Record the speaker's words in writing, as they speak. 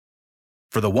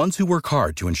For the ones who work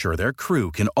hard to ensure their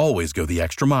crew can always go the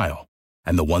extra mile,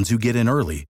 and the ones who get in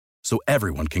early so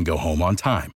everyone can go home on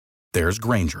time, there's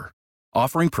Grainger,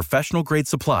 offering professional-grade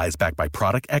supplies backed by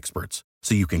product experts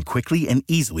so you can quickly and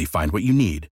easily find what you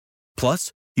need.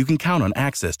 Plus, you can count on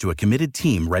access to a committed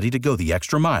team ready to go the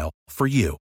extra mile for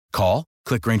you. Call,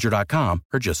 click Grainger.com,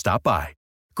 or just stop by.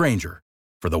 Grainger,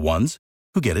 for the ones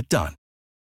who get it done.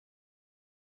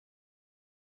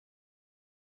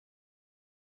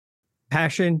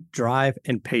 Passion, drive,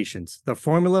 and patience. The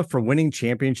formula for winning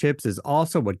championships is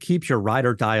also what keeps your ride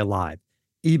or die alive.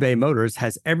 eBay Motors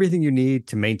has everything you need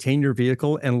to maintain your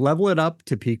vehicle and level it up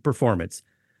to peak performance.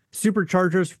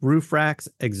 Superchargers, roof racks,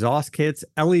 exhaust kits,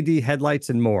 LED headlights,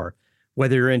 and more.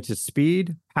 Whether you're into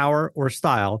speed, power, or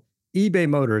style, eBay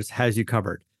Motors has you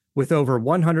covered. With over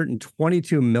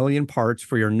 122 million parts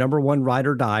for your number one ride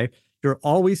or die, you'll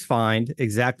always find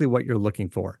exactly what you're looking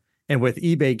for. And with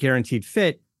eBay Guaranteed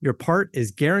Fit, your part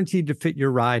is guaranteed to fit your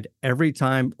ride every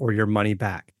time or your money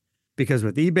back. Because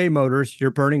with eBay Motors, you're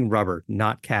burning rubber,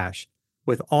 not cash.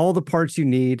 With all the parts you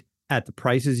need at the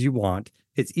prices you want,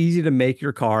 it's easy to make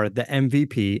your car the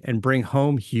MVP and bring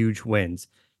home huge wins.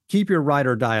 Keep your ride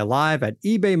or die alive at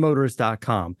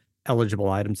ebaymotors.com.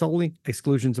 Eligible items only.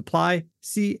 Exclusions apply.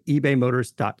 See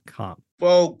ebaymotors.com.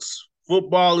 Folks,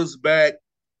 football is back,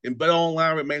 and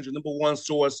BetOnline remains your number one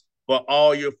source for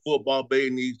all your football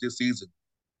betting needs this season.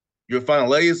 You'll find the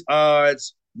latest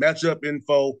odds, matchup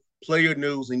info, player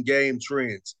news, and game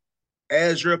trends.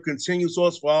 As your continued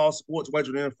source for all sports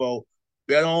wagering info,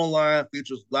 BetOnline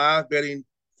features live betting,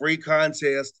 free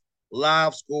contests,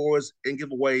 live scores, and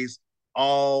giveaways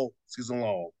all season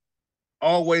long.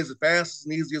 Always the fastest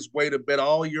and easiest way to bet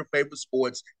all your favorite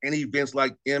sports and events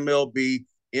like MLB,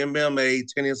 MMA,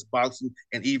 tennis, boxing,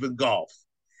 and even golf.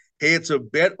 Head to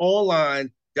betonline.ag,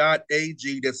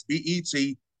 that's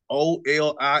betonline.ag,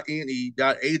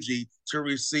 to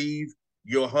receive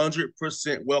your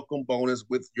 100% welcome bonus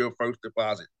with your first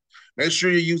deposit. Make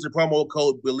sure you use the promo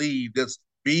code BELIEVE, that's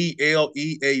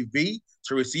BLEAV,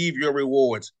 to receive your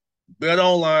rewards.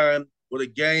 BetOnline, where the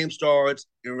game starts,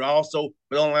 and also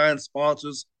BetOnline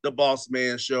sponsors the Boss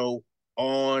Man Show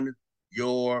on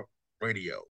your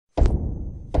radio.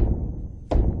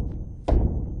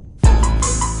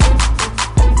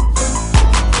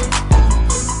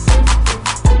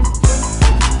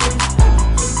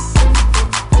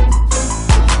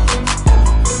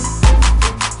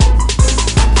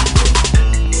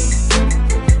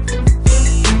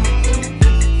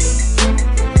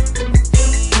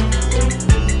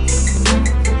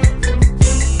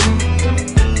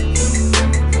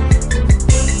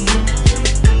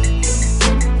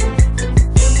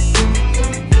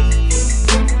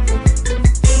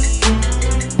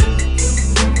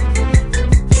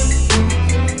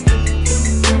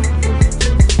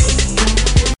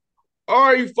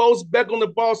 Folks, back on the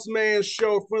Boss Man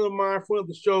Show. Friend of mine, friend of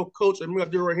the show, Coach Amir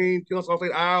Abdul-Rahim, Kennesaw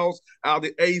State Owls, out of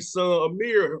the A-Son.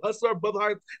 Amir, what's up, brother? How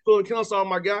you feeling, Kennesaw,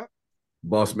 my guy?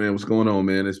 Boss man, what's going on,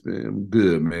 man? I'm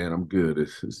good, man. I'm good.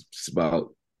 It's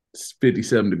about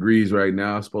 57 degrees right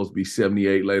now. It's supposed to be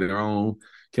 78 later on.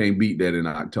 Can't beat that in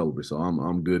October, so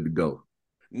I'm good to go.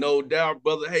 No doubt,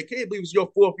 brother. Hey, can't believe it's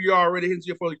your fourth year already. It's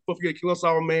your fourth year at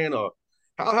Kennesaw, man.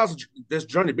 How's this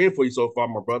journey been for you so far,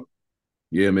 my brother?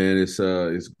 Yeah, man, it's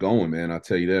going, man. I'll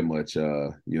tell you that much.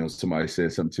 Somebody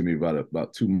said something to me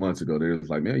about 2 months ago. They was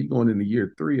like, "Man, you going into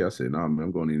year 3?" I said, "No, man,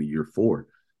 I'm going into year 4."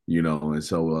 And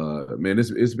so, man,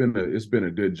 it's been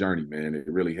a good journey, man. It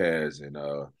really has, and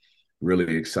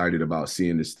really excited about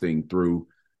seeing this thing through.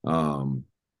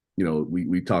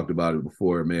 We talked about it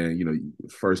before, man.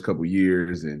 First couple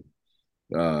years, and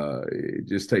it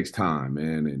just takes time,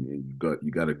 man. And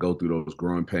you got to go through those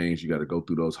growing pains. You got to go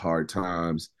through those hard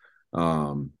times.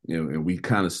 And we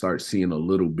kind of start seeing a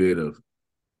little bit of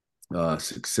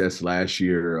success last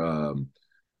year, and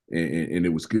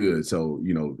it was good. So,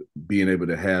 being able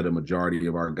to have the majority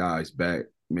of our guys back,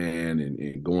 man,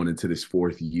 and going into this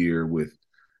fourth year with,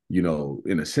 in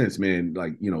a sense, man,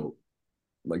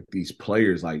 like these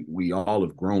players, like we all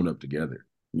have grown up together,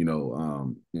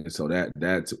 and so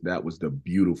that was the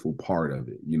beautiful part of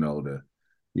it,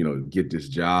 get this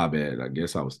job at, I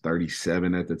guess I was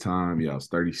 37 at the time. Yeah, I was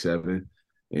 37.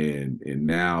 And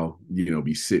now,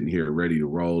 be sitting here ready to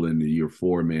roll into year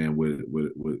 4, man,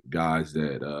 with guys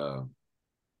that,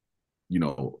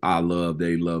 I love,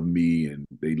 they love me, and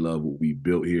they love what we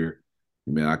built here.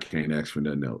 Man, I can't ask for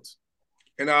nothing else.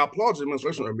 And I applaud the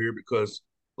administration, Amir, because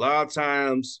a lot of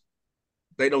times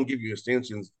they don't give you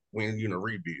extensions when you're in a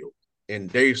rebuild. and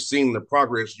they've seen the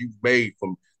progress you've made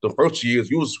from the first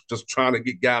years. You was just trying to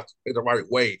get guys in the right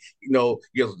way.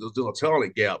 There's a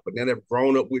talent gap, but then they've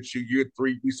grown up with you. Year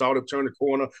 3, we saw them turn the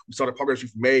corner. We saw the progress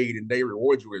you've made, and they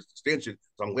reward you as extension.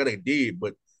 So I'm glad they did.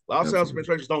 But a lot of sales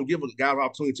administrations don't give guys an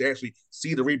opportunity to actually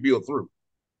see the rebuild through.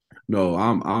 No,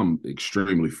 I'm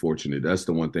extremely fortunate. That's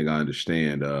the one thing I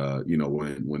understand.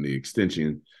 When the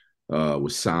extension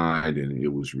was signed and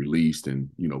it was released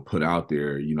and put out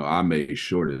there, I made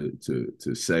sure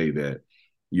to say that,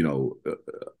 we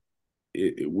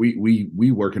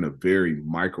work in a very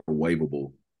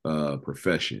microwavable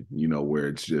profession, where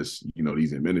it's just,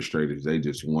 these administrators, they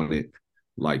just want it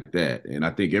like that. And I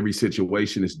think every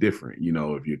situation is different.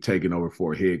 If you're taking over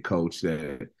for a head coach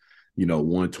that,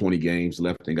 won 20 games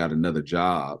left and got another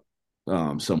job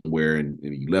somewhere and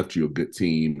he left you a good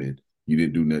team and you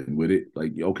didn't do nothing with it,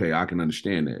 like, okay, I can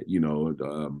understand that,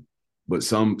 but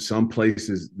some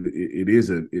places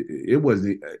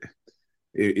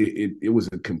it was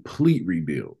a complete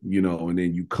rebuild, and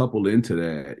then you couple into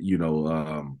that,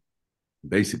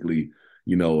 basically,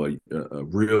 a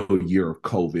real year of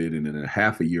COVID and then a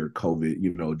half a year of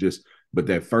COVID, but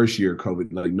that first year of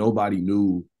COVID, like nobody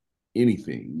knew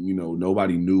anything,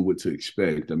 nobody knew what to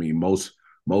expect. I mean, most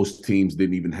teams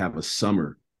didn't even have a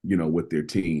summer, with their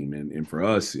team. And for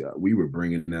us, we were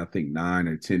bringing, I think, 9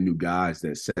 or 10 new guys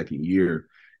that second year.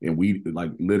 And we,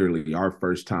 like, literally our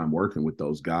first time working with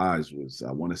those guys was,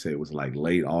 I want to say it was like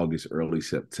late August, early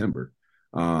September.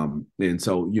 And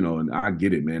so, and I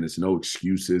get it, man. It's no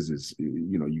excuses. It's,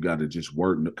 you got to just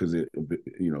work because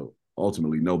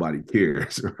ultimately nobody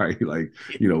cares, right? Like,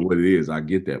 what it is. I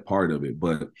get that part of it.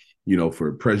 But,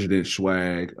 for President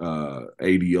Schwag,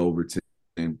 AD Overton,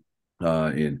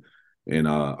 and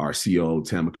our CEO,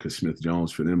 Tamika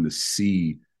Smith-Jones, for them to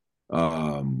see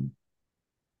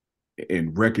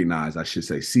and recognize, I should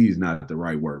say, see is not the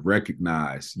right word,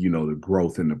 recognize, the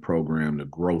growth in the program, the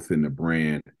growth in the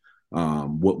brand,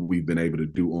 what we've been able to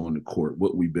do on the court,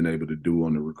 what we've been able to do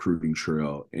on the recruiting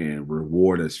trail, and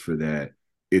reward us for that.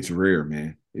 It's rare,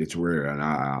 man. It's rare. And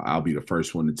I'll be the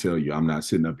first one to tell you, I'm not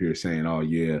sitting up here saying, oh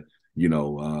yeah,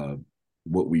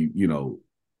 what we've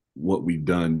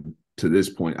done to this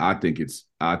point. I think it's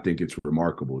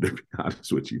remarkable, to be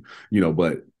honest with you,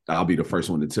 but I'll be the first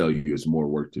one to tell you there's more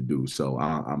work to do. So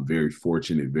I'm very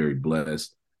fortunate, very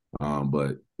blessed.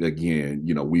 But again,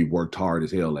 we've worked hard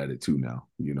as hell at it too now.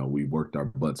 We've worked our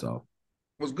butts off.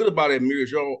 What's good about it, Amir,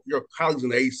 is your colleagues in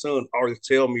the ASUN always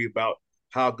tell me about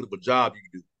how good of a job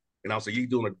you do. And I'll say, you're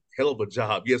doing a hell of a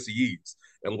job. Yes, he is.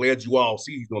 I'm glad you all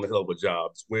see he's doing a hell of a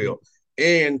job as well.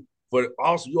 And but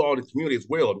also you all in the community as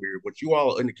well, Amir. But you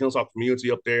all in the Kennesaw community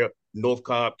up there, North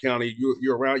Cobb County,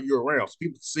 you're around. So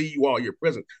people see you all, you're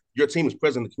present. Your team is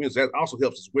present in the community. That also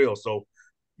helps as well. So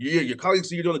your colleagues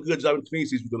see you're doing a good job in the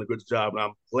community, you're doing a good job. And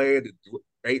I'm glad that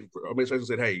the administration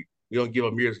said, hey, we don't give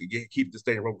Amir keep this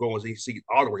thing going as he see it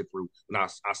all the way through. And I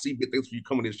see big things for you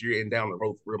coming this year and down the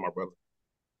road for real, my brother.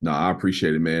 No, I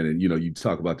appreciate it, man. And, you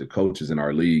talk about the coaches in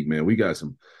our league, man. We got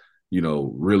some,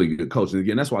 really good coaches. And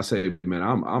again, that's why I say,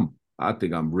 man, I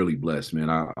think I'm really blessed, man.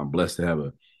 I'm blessed to have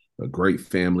a great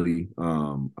family.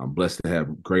 I'm blessed to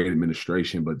have great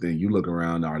administration. But then you look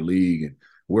around our league and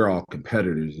we're all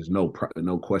competitors. There's no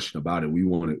question about it. We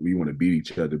want to beat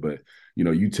each other. But,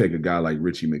 you take a guy like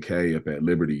Richie McKay up at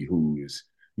Liberty, who is,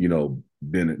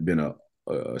 been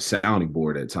a sounding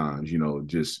board at times,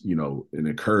 just, an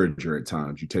encourager at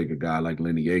times. You take a guy like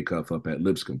Lenny Acuff up at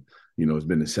Lipscomb, it's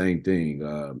been the same thing.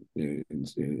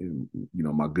 And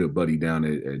my good buddy down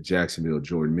at Jacksonville,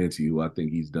 Jordan Minty, who I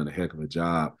think he's done a heck of a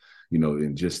job,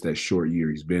 in just that short year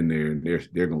he's been there, and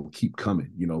they're going to keep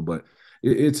coming, but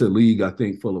it's a league, I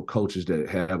think, full of coaches that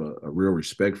have a real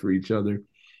respect for each other.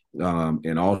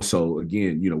 And also,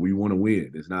 again, we want to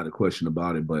win. There's not a question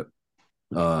about it, but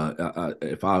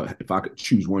if I could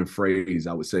choose one phrase,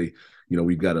 I would say,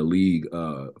 we've got a league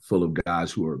full of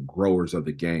guys who are growers of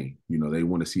the game. They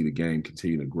want to see the game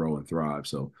continue to grow and thrive.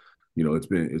 So,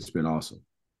 it's been awesome.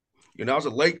 I was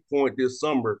at Lake Point this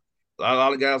summer. A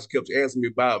lot of guys kept asking me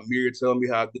about Amir, telling me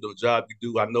how good of a job you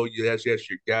do. I know that's your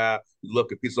guy. You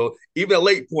look at people. So even at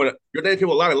Lake Point, your name came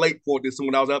a lot of Lake Point this summer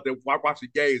when I was out there watching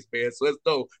games, man. So it's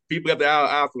dope. People got their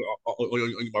eyes on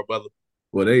you, my brother.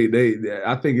 Well, they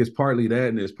I think it's partly that,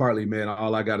 and it's partly, man,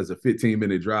 all I got is a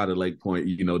 15-minute drive to Lake Point,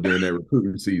 during that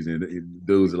recruiting season.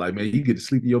 Dudes are like, man, you get to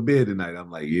sleep in your bed tonight.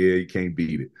 I'm like, yeah, you can't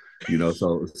beat it.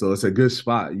 So it's a good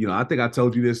spot. I think I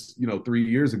told you this, 3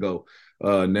 years ago.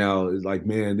 Now it's like,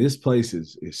 man, this place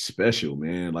is special,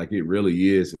 man. Like, it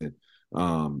really is. And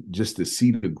just to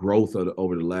see the growth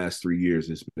over the last 3 years,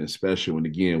 it's been special. And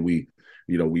again, we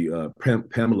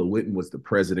Pamela Whitten was the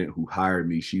president who hired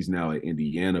me. She's now at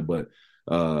Indiana, but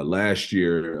last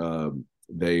year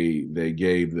they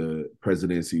gave the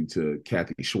presidency to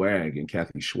Kathy Schwag, and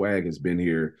Kathy Schwag has been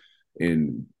here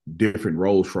in different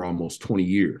roles for almost 20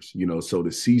 years. So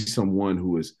to see someone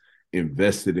who is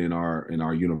invested in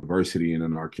our university and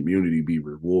in our community be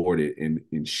rewarded,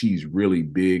 and she's really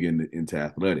big into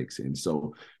athletics, and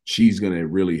so she's going to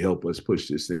really help us push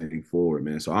this thing forward,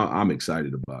 man. So I'm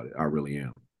excited about it. I really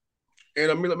am. And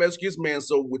let me ask you this, man.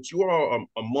 So with you all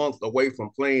a month away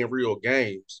from playing real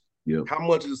games, yep, how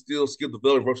much is still skill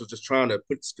development versus just trying to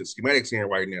put schematics in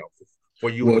right now for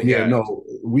you? Well, and the guys? No,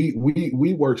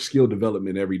 we work skill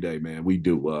development every day, man. We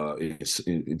do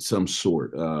in some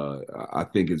sort. I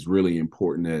think it's really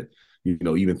important that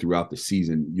even throughout the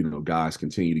season, guys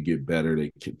continue to get better.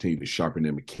 They continue to sharpen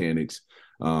their mechanics,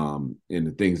 and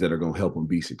the things that are going to help them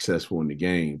be successful in the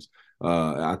games.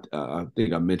 I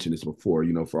think I mentioned this before.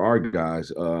 For our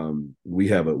guys, we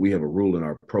have a rule in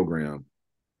our program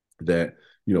that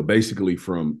basically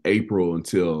from April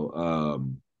until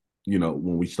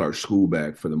when we start school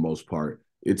back, for the most part,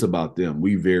 it's about them.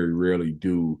 We very rarely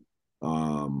do,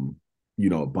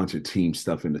 a bunch of team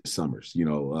stuff in the summers.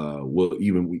 We'll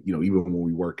even when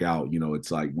we work out,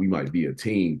 it's like we might be a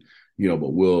team,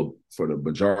 but we'll, for the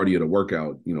majority of the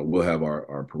workout, we'll have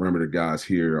our perimeter guys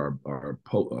here, our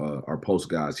post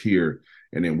guys here,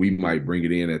 and then we might bring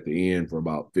it in at the end for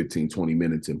about 15, 20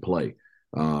 minutes and play.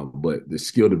 But the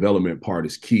skill development part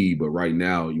is key. But right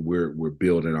now we're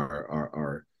building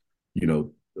our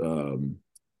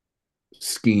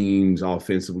schemes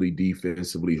offensively,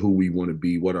 defensively, who we want to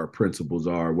be, what our principles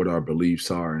are, what our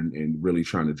beliefs are, and really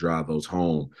trying to drive those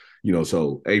home.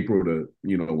 So April to,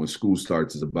 when school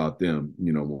starts is about them.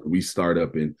 When we start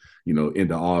up in,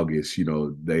 into August,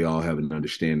 they all have an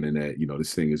understanding that,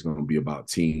 this thing is going to be about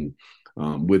team,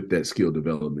 with that skill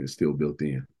development still built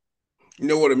in. You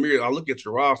know what, Amir? I look at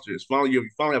your roster. It's finally you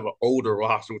finally have an older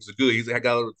roster, which is good. He's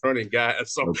got a returning guy.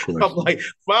 So I'm like,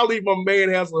 finally, my man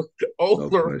has an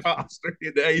older roster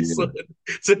in the A-Sun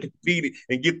to compete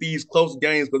and get these close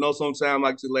games. But sometimes,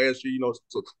 like I said last year,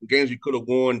 so games you could have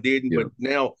won, didn't. But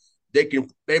now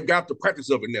they've got the practice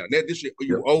of it now. Now this year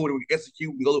you're older, we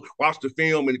execute and go watch the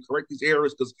film and correct these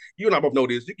errors, because you and I both know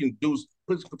this. You can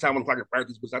put time on the clock in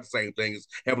practice, but it's not the same thing as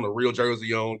having a real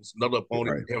jersey on. It's another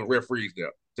opponent, having referees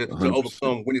there to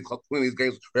overcome winning these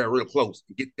games that are real close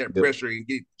and get that pressure and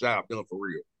get the job done for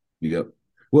real. Yep.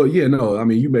 Well,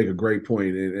 you make a great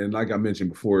point, and like I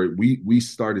mentioned before, we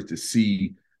started to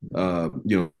see,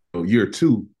 year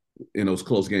two in those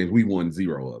close games, we won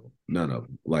 0 of them. None of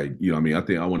them. Like,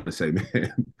 I want to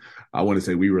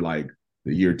say we were like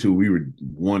the year 2, we were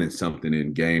 1-something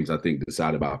in games, I think,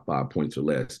 decided by 5 points or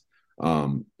less.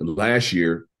 Last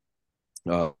year,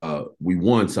 we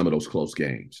won some of those close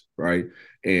games, right?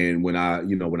 And when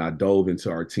I dove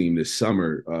into our team this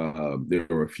summer, there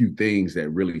were a few things that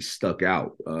really stuck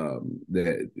out, of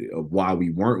why we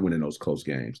weren't winning those close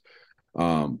games.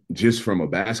 Just from a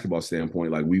basketball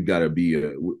standpoint, like we've got to be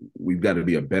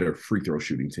a better free throw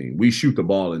shooting team. We shoot the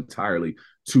ball entirely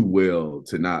too well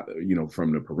to not,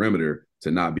 from the perimeter,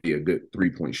 to not be a good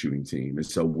 3-point shooting team. And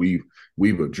so we've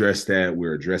addressed that.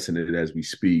 We're addressing it as we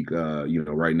speak.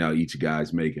 Right now each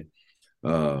guy's making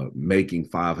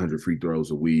 500 free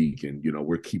throws a week, and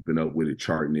we're keeping up with it,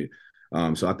 charting it.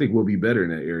 So I think we'll be better in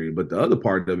that area. But the other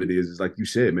part of it is like you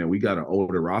said, man, we got an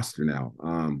older roster now.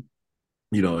 And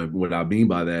what I mean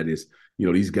by that is,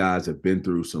 these guys have been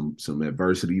through some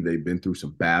adversity. They've been through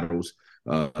some battles.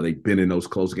 They've been in those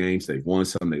close games. They've won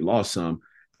some, they lost some.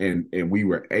 And we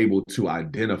were able to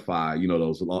identify,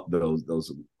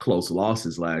 those close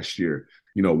losses last year.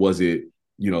 Was it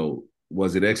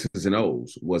X's and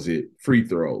O's? Was it free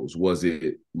throws? Was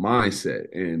it mindset?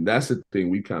 And that's the thing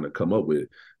we kind of come up with,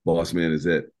 boss man, is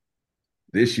that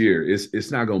this year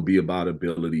it's not going to be about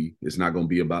ability. It's not going to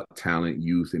be about talent,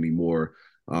 youth anymore.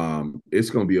 It's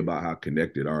going to be about how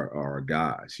connected our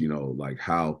guys, like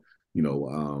how,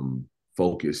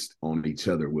 focused on each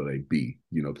other will they be?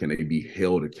 Can they be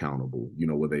held accountable?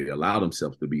 Will they allow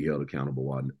themselves to be held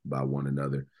accountable by one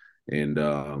another? And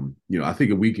I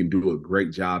think if we can do a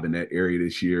great job in that area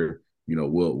this year,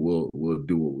 we'll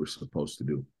do what we're supposed to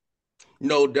do.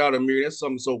 No doubt, Amir. That's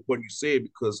something so important you said,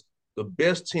 because the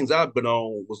best teams I've been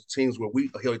on was teams where we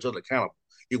held each other accountable.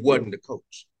 It wasn't the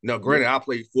coach. Now, granted, I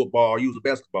played football, you was a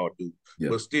basketball dude,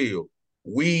 but still,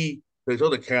 we held each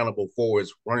other accountable for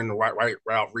is running the right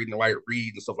route, reading the right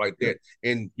read, and stuff like that.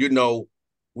 And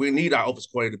We need our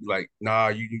offensive coordinator to be like, nah,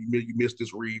 you missed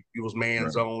this read. It was man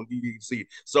Right. zone. You need to see it.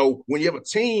 So when you have a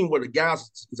team where the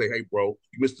guys can say, hey, bro,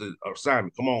 you missed the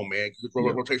assignment. Come on, man. Yeah.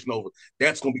 Rotation over.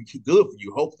 That's going to be good for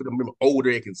you. Hopefully, the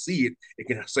older they can see it. It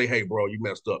can say, hey, bro, you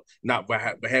messed up. Not by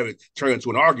have it turn into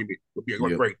an argument would be a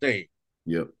Yep. great thing.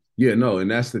 Yep. Yeah, no, and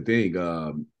that's the thing.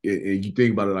 And you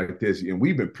think about it like this, and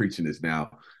we've been preaching this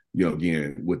now,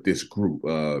 again, with this group.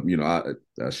 Year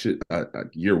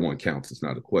one counts, it's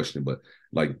not a question, but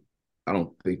like, I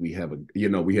don't think we have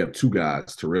we have two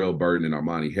guys, Terrell Burton and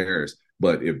Armani Harris.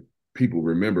 But if people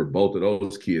remember, both of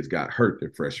those kids got hurt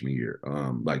their freshman year,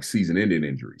 like season-ending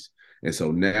injuries. And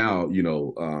so now,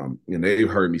 and they've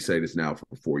heard me say this now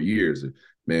for 4 years,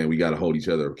 man, we got to hold each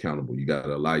other accountable. You got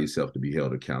to allow yourself to be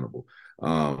held accountable.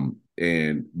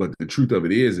 But the truth of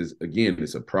it is again,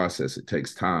 it's a process. It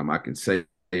takes time. I can say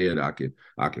it, I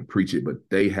can preach it, but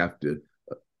they have to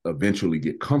eventually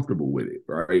get comfortable with it,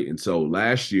 right? And so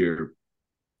last year,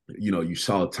 you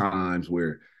saw times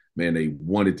where, man, they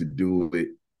wanted to do it,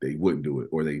 they wouldn't do it,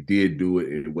 or they did do it,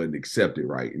 and it wasn't accepted,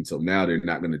 right? And so now they're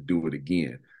not going to do it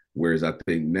again. Whereas I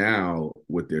think now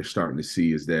what they're starting to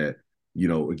see is that,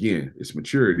 again, it's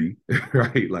maturity,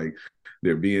 right? Like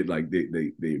they're being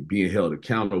they're being held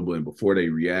accountable, and before they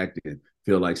react and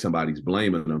feel like somebody's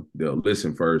blaming them, they'll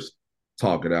listen first,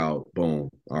 talk it out, boom,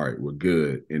 all right, we're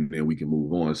good, and then we can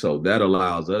move on. So that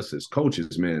allows us as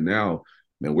coaches, man, now,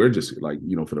 man, we're just like,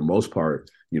 for the most part,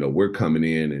 we're coming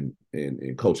in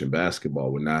and coaching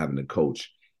basketball. We're not having to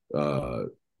coach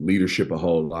leadership a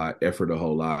whole lot, effort a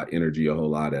whole lot, energy a whole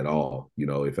lot at all,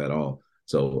 if at all.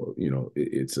 So,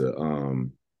 it's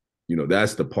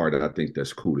that's the part that I think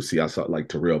that's cool to see. I saw like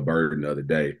Terrell Burton the other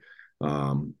day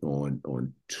on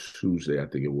Tuesday, I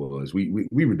think it was. We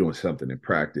were doing something in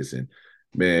practice, and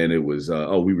man, it was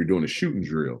we were doing a shooting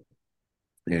drill,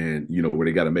 and where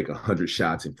they got to make 100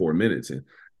 shots in 4 minutes, and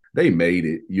they made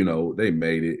it.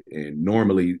 And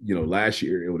normally, last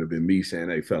year it would have been me saying,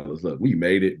 "Hey, fellas, look, we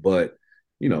made it, but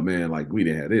man, like we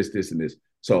didn't have this, and this."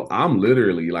 So I'm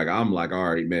literally like, all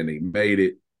right, man, they made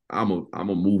it. I'm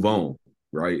gonna move on.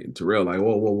 Right. And Terrell, like,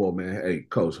 whoa, man. Hey,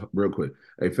 coach, real quick.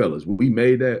 Hey, fellas, we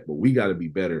made that, but we got to be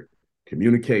better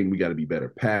communicating. We got to be better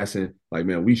passing. Like,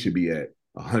 man, we should be at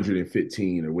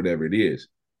 115 or whatever it is.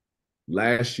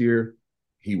 Last year,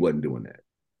 he wasn't doing that.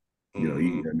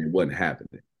 It wasn't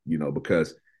happening,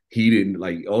 because he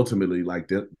didn't ultimately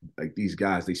these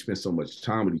guys, they spend so much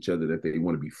time with each other that they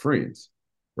want to be friends.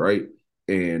 Right.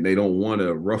 And they don't want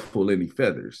to ruffle any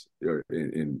feathers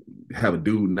and have a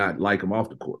dude not like him off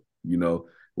the court.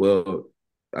 Well,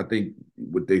 I think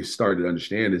what they started to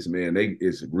understand is, man,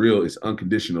 it's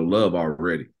unconditional love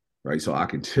already, right? So I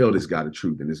can tell this guy the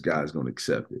truth, and this guy's going to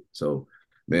accept it. So,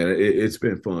 man, it's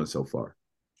been fun so far.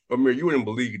 Amir, you wouldn't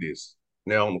believe this.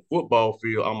 Now, on the football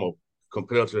field, I'm a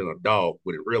competitor and a dog,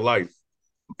 but in real life,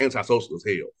 I'm antisocial as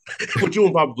hell. But you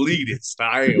won't probably believe this.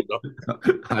 I am, though.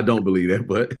 I don't believe that,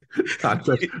 but I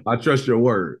trust your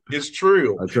word. It's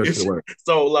true. I trust your word.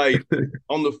 So,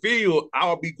 on the field,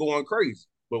 I'll be going crazy.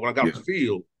 But when I got off the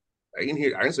field, I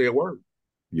didn't say a word.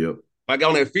 Yep. When I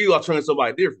got on that field, I turned into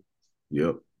somebody different.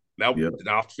 Yep. Now,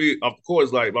 off the field, of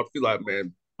course, off the field,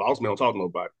 man, boss man don't talk to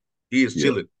nobody. He is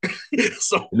chilling.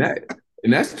 So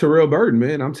and that's Terrell Burton,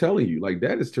 man. I'm telling you,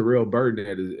 that is Terrell Burton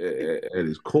at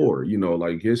his core.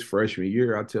 His freshman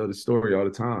year, I tell the story all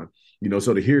the time.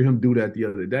 So to hear him do that the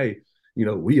other day,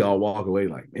 we all walk away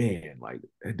like, man,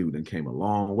 that dude then came a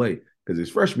long way. Because his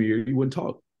freshman year, he wouldn't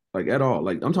talk at all.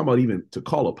 I'm talking about even to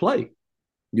call a play.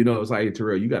 It's like, hey,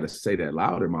 Terrell, you got to say that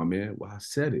louder, my man. Well, I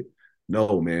said it.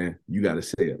 No, man, you got to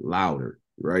say it louder,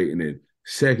 right? And then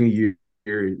second year,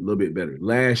 a little bit better.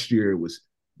 Last year, it was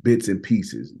bits and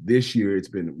pieces. This year, it's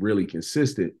been really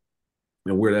consistent.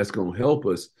 And where that's going to help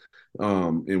us,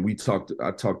 and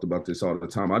I talked about this all the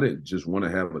time. I didn't just want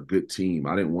to have a good team.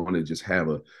 I didn't want to just have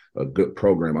a good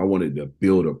program. I wanted to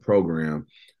build a program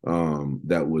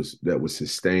that was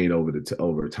sustained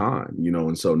over time,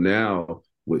 and so now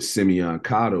with Simeon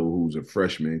Cotto, who's a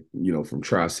freshman, from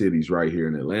Tri-Cities right here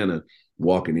in Atlanta,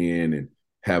 walking in and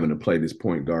having to play this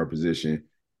point guard position,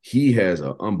 he has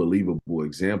an unbelievable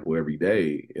example every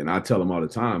day. And I tell him all the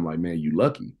time, like, man, you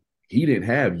lucky. He didn't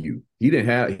have you. He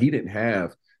didn't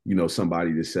have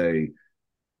somebody to say,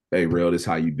 hey, Real, this is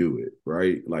how you do it,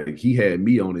 right? Like, he had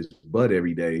me on his butt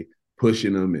every day,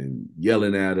 pushing him and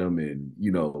yelling at him, and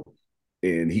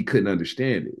and he couldn't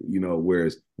understand it,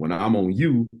 whereas when I'm on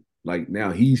you, now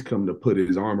he's come to put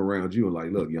his arm around you and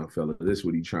like, look, young fella, this is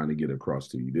what he's trying to get across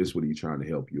to you. This is what he's trying to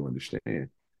help you understand.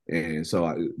 And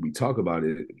so we talk about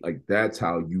it, that's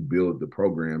how you build the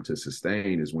program to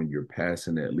sustain, is when you're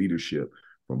passing that leadership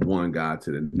from one guy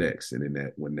to the next. And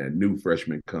then when that new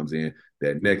freshman comes in,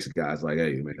 that next guy's like,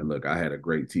 hey, man, look, I had a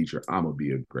great teacher. I'm going to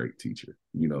be a great teacher,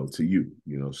 to you,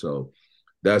 So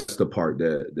that's the part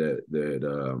that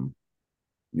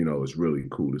is really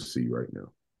cool to see right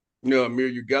now. Amir,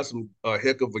 you got some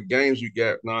heck of a games. You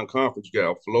got non-conference. You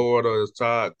got Florida, it's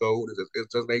Todd Gold,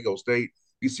 it's San Diego State.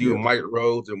 You see with Mike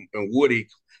Rhodes and Woody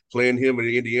playing him in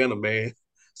Indiana, man.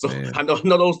 So man. I know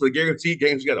those are the guaranteed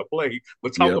games you got to play.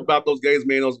 But talk about those games,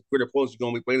 man. Those pretty opponents you're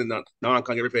going to be playing in the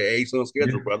non-con. Every A-Sun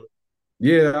schedule, brother.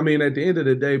 Yeah, I mean, at the end of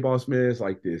the day, boss man, it's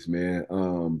like this, man.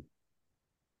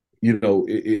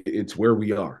 It's where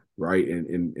we are, right?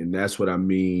 And that's what I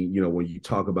mean. When you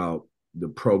talk about the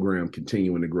program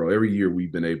continuing to grow, every year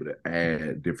we've been able to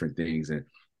add different things, and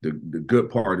the good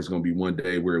part is going to be one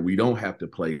day where we don't have to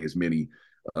play as many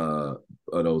of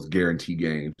those guarantee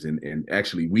games, and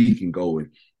actually we can go and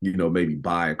maybe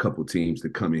buy a couple teams to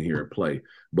come in here and play.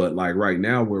 But like right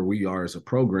now, where we are as a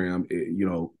program,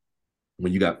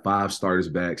 when you got 5 starters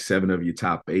back, 7 of your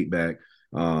top 8 back,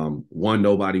 one,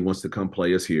 nobody wants to come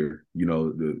play us here.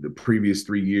 The previous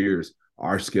 3 years,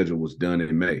 our schedule was done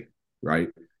in May, right?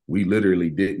 We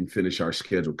literally couldn't finish our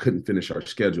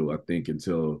schedule, I think,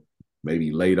 until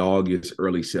maybe late August,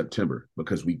 early September,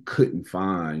 because we couldn't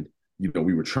find,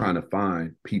 we were trying to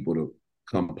find people to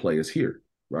come play us here,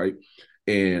 right?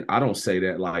 And I don't say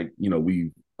that like,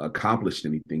 we've accomplished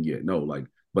anything yet. No,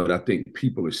 but I think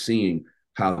people are seeing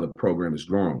how the program is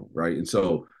growing, right? And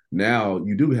so now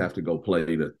you do have to go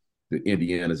play the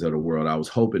Indianas of the world. I was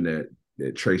hoping that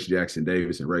Trace Jackson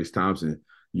Davis and Race Thompson,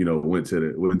 went to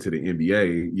the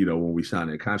NBA, when we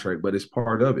signed that contract, but it's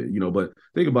part of it, But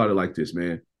think about it like this,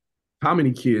 man. How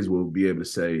many kids will be able to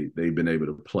say they've been able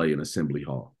to play in Assembly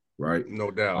Hall, right?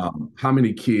 No doubt. How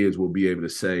many kids will be able to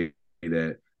say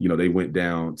that, they went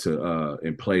down to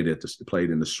and played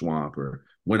in the Swamp or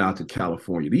went out to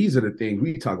California? These are the things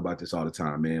we talk about this all the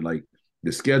time, man. Like,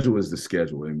 the schedule is the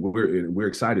schedule, and we're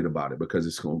excited about it because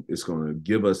it's going to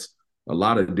give us a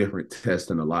lot of different tests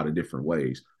in a lot of different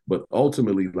ways. But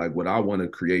ultimately, like, what I want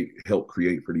to help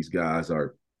create for these guys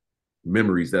are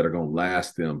memories that are going to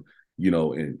last them,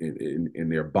 in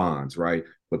their bonds, right?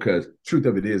 Because truth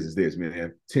of it is this,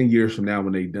 man, 10 years from now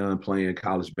when they done playing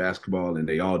college basketball and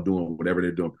they all doing whatever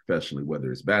they're doing professionally,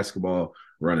 whether it's basketball,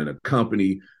 running a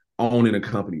company, owning a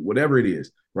company, whatever it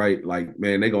is, right? Like,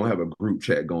 man, they're going to have a group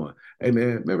chat going, hey,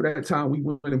 man, remember that time we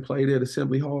went and played at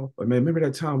Assembly Hall? Or, man, remember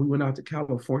that time we went out to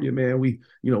California, man? We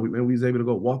was able to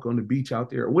go walk on the beach out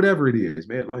there, or whatever it is,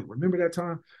 man. Like, remember that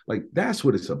time? Like, that's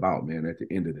what it's about, man, at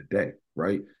the end of the day,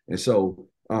 right? And so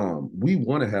we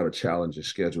want to have a challenging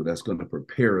schedule that's going to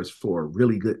prepare us for a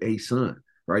really good A-Sun,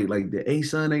 right? Like, the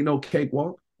A-Sun ain't no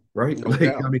cakewalk. Right. No like,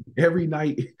 doubt. I mean, every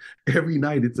night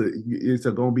it's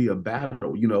gonna be a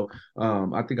battle,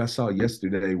 I think I saw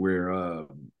yesterday where and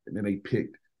then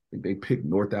they picked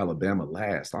North Alabama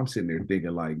last. I'm sitting there thinking,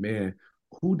 like, man,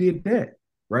 who did that?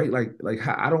 Right. Like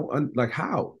how, I don't like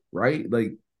how, right?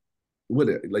 Like,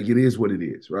 it is what it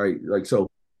is, right? Like, so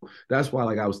that's why,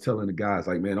 like, I was telling the guys,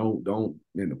 like, man, don't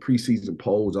in the preseason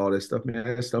polls, all that stuff, man,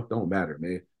 that stuff don't matter,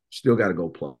 man. Still gotta go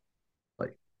play.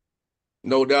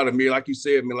 No doubt, Amir. Like you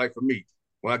said, man, like for me,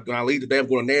 when I leave today, I'm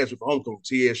going to Nashville for homecoming,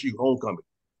 TSU homecoming.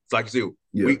 It's like you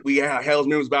said, we have Hell's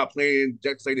members about playing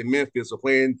Jackson State in Memphis or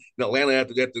playing in Atlanta at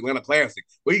the Atlanta Classic.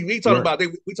 We talking about we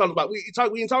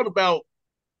ain't talking about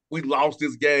we lost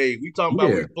this game. We talking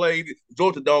about we played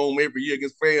Georgia Dome every year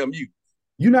against FAMU.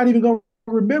 You're not even gonna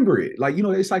remember it. Like,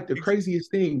 it's like the craziest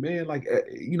thing, man. Like,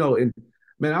 and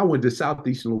man, I went to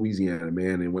Southeastern Louisiana,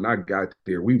 man, and when I got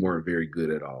there, we weren't very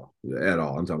good at all.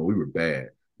 I'm talking about we were bad.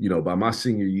 By my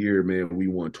senior year, man, we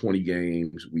won 20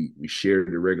 games. We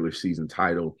shared the regular season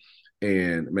title.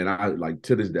 And, man, I like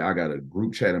to this day, I got a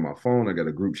group chat in my phone. I got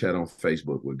a group chat on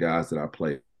Facebook with guys that I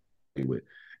play with.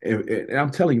 And I'm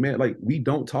telling you, man, like, we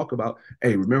don't talk about,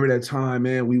 hey, remember that time,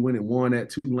 man, we went and won at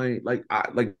Tulane?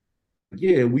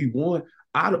 Yeah, we won.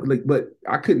 But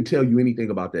I couldn't tell you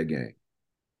anything about that game.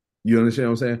 You understand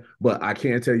what I'm saying? But I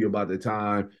can't tell you about the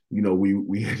time,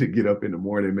 we had to get up in the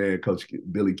morning, man. Coach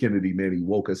Billy Kennedy, man, he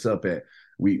woke us up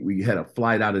we had a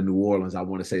flight out of New Orleans. I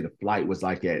want to say the flight was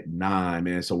like at 9,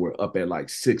 man. So we're up at like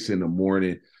 6 in the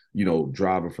morning,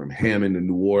 driving from Hammond to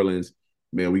New Orleans.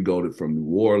 Man, we go from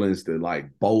New Orleans to like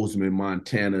Bozeman,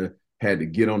 Montana, had to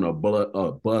get on a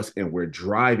bus, and we're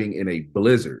driving in a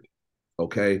blizzard,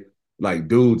 okay? Like,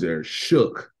 dudes are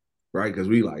shook. Right, because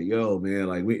we like, yo, man,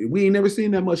 like we ain't never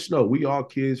seen that much snow. We all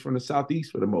kids from the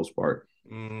Southeast for the most part.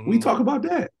 Mm-hmm. We talk about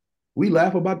that. We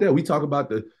laugh about that. We talk about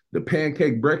the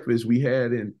pancake breakfast we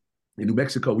had in New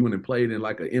Mexico. We went and played in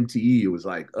like an MTE. It was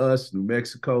like us, New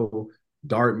Mexico,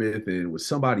 Dartmouth, and it was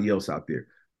somebody else out there.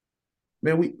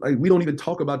 man, we don't even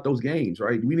talk about those games,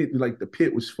 right? We didn't like the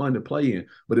pit was fun to play in,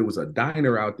 but it was a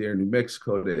diner out there in New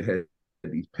Mexico that had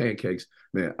these pancakes.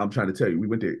 Man, I'm trying to tell you, we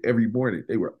went there every morning.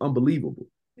 They were unbelievable,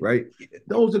 right?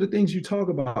 Those are the things you talk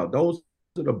about. Those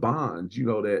are the bonds,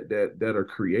 that are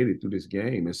created through this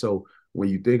game. And so when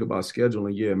you think about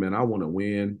scheduling, yeah, man, I want to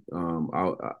win.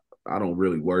 I don't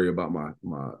really worry about my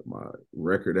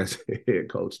record as a head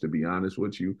coach, to be honest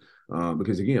with you,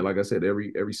 because again, like I said,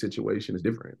 every situation is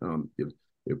different.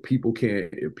 If people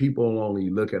only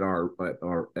look at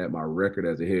at my record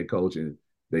as a head coach and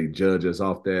they judge us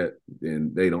off that,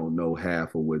 then they don't know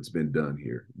half of what's been done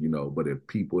here, But if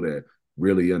people that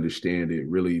really understand it,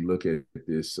 really look at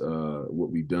this,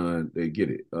 what we've done, they get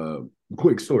it.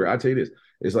 Quick story, I'll tell you this.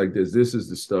 It's like this. This is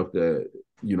the stuff that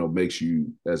makes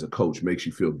you, as a coach, makes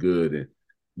you feel good, and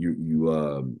you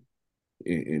and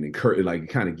encourage, like it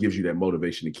kind of gives you that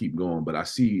motivation to keep going. But I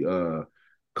see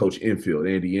Coach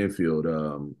Andy Enfield,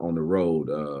 on the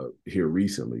road here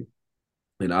recently,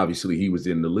 and obviously he was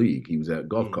in the league. He was at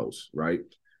Gulf Coast, right?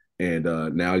 And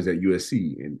now he's at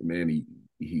USC. And man,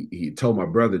 he told my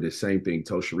brother the same thing,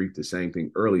 told Sharif the same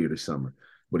thing earlier this summer.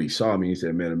 But he saw me. He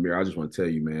said, "Man, Amir, I just want to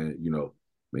tell you, man,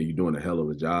 man, you're doing a hell of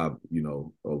a job,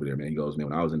 over there, man." He goes, "Man,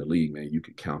 when I was in the league, man, you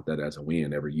could count that as a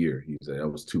win every year." He said, "That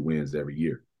was 2 wins every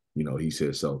year." He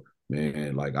said, "So,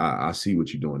 man, like I see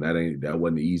what you're doing. That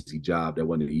wasn't an easy job. That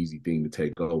wasn't an easy thing to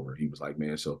take over." He was like,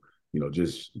 "Man, so,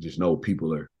 just know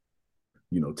people are,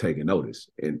 taking notice."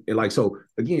 And like, so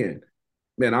again,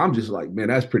 man, I'm just like, man,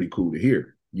 that's pretty cool to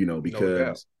hear,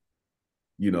 because,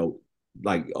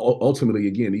 like ultimately,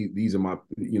 again, these are my,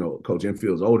 Coach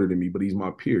Enfield's older than me, but he's my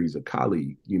peer. He's a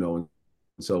colleague, and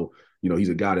so, he's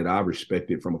a guy that I've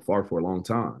respected from afar for a long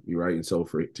time. Right. And so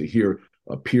to hear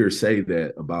a peer say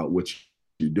that about what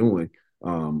you're doing,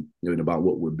 and about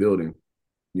what we're building,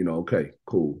 okay,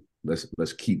 cool.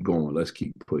 Let's keep going. Let's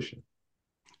keep pushing.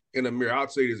 And Amir, I'll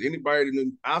say this: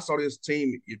 I saw this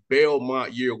team at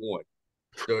Belmont year one.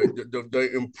 The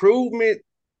improvement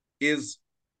is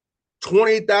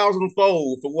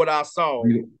 20,000-fold for what I saw.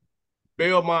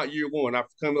 Belmont year one. I've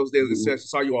come those days and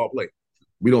saw you all play.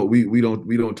 We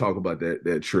don't talk about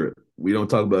that trip. We don't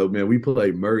talk about, man, we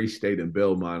played Murray State and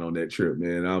Belmont on that trip,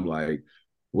 man. I'm like,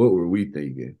 what were we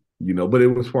thinking? But it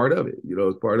was part of it. It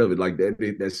was part of it. Like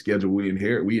that schedule we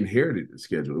inherited the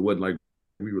schedule. It wasn't like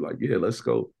we were like, yeah, let's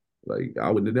go. Like I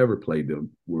would have never played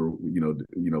them where,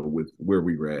 with where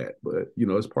we were at. But,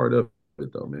 it's part of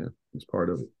it though, man. It's part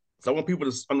of it. So I want people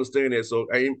to understand that. So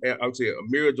I would say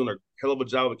Amir doing a hell of a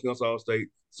job at Kennesaw State.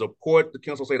 Support the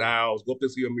Kennesaw State Owls. Go up to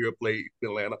see Amir play in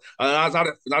Atlanta. It's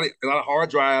not a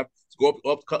hard drive. Go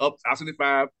up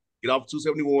I-75, get off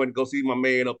 271, go see my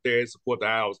man up there and support the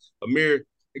Owls. Amir,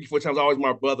 thank you for your time. Always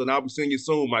my brother, and I'll be seeing you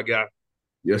soon, my guy.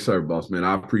 Yes, sir, boss, man.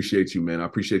 I appreciate you, man. I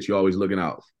appreciate you always looking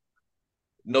out.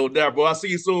 No doubt, bro. I'll see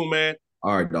you soon, man.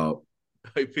 All right, dog.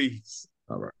 Hey, peace.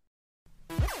 All right.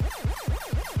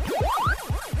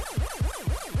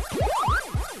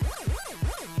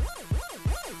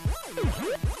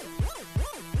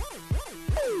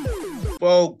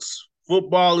 Folks,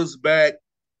 football is back,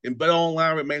 and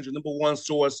BetOnline remains your #1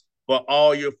 source for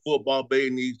all your football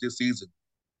betting needs this season.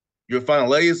 You'll find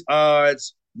latest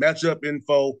odds, matchup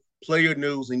info, player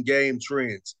news, and game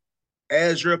trends.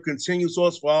 As your continued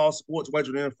source for all sports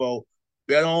wagering info,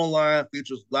 BetOnline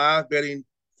features live betting,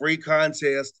 free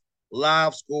contests,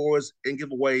 live scores, and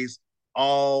giveaways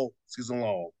all season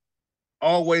long.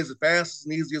 Always the fastest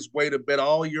and easiest way to bet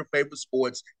all your favorite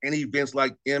sports and events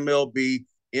like MLB,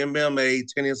 MMA,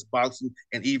 tennis, boxing,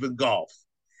 and even golf.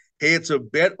 Head to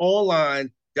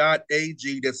betonline.ag,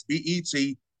 that's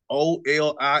betonline.ag,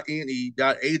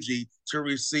 to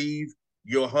receive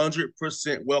your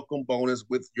 100% welcome bonus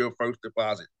with your first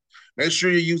deposit. Make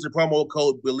sure you use the promo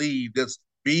code BELIEVE, that's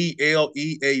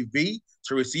BLEAV,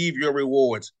 to receive your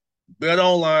rewards.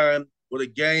 BetOnline, where the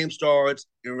game starts,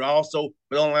 and also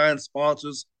BetOnline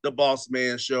sponsors the Boss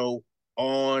Man Show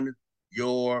on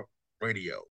your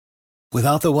radio.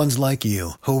 Without the ones like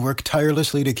you, who work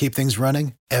tirelessly to keep things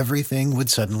running, everything would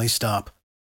suddenly stop.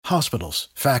 Hospitals,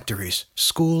 factories,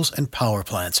 schools, and power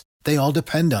plants, they all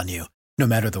depend on you. No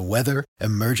matter the weather,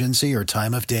 emergency, or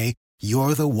time of day,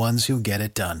 you're the ones who get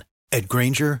it done. At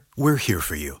Grainger, we're here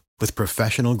for you with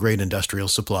professional-grade industrial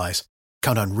supplies.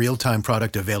 Count on real-time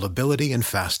product availability and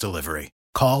fast delivery.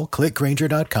 Call, click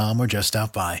Grainger.com, or just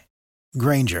stop by.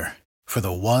 Grainger, for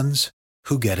the ones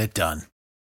who get it done.